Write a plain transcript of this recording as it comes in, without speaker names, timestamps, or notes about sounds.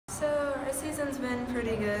season's been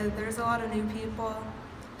pretty good. There's a lot of new people.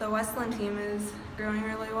 The Westland team is growing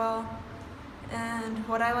really well. And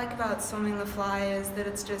what I like about swimming the fly is that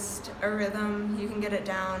it's just a rhythm. You can get it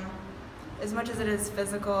down. As much as it is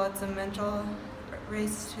physical, it's a mental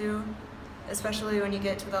race too. Especially when you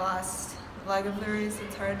get to the last leg of the race,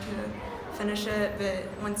 it's hard to finish it. But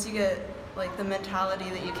once you get like the mentality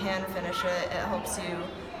that you can finish it, it helps you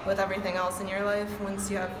with everything else in your life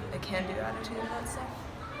once you have a can-do attitude and that stuff.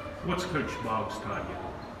 What's Coach Boggs taught you?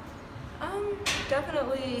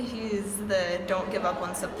 Definitely he's the don't give up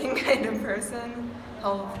on something kind of person.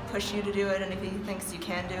 He'll push you to do it, and if he thinks you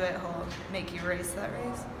can do it, he'll make you race that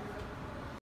race.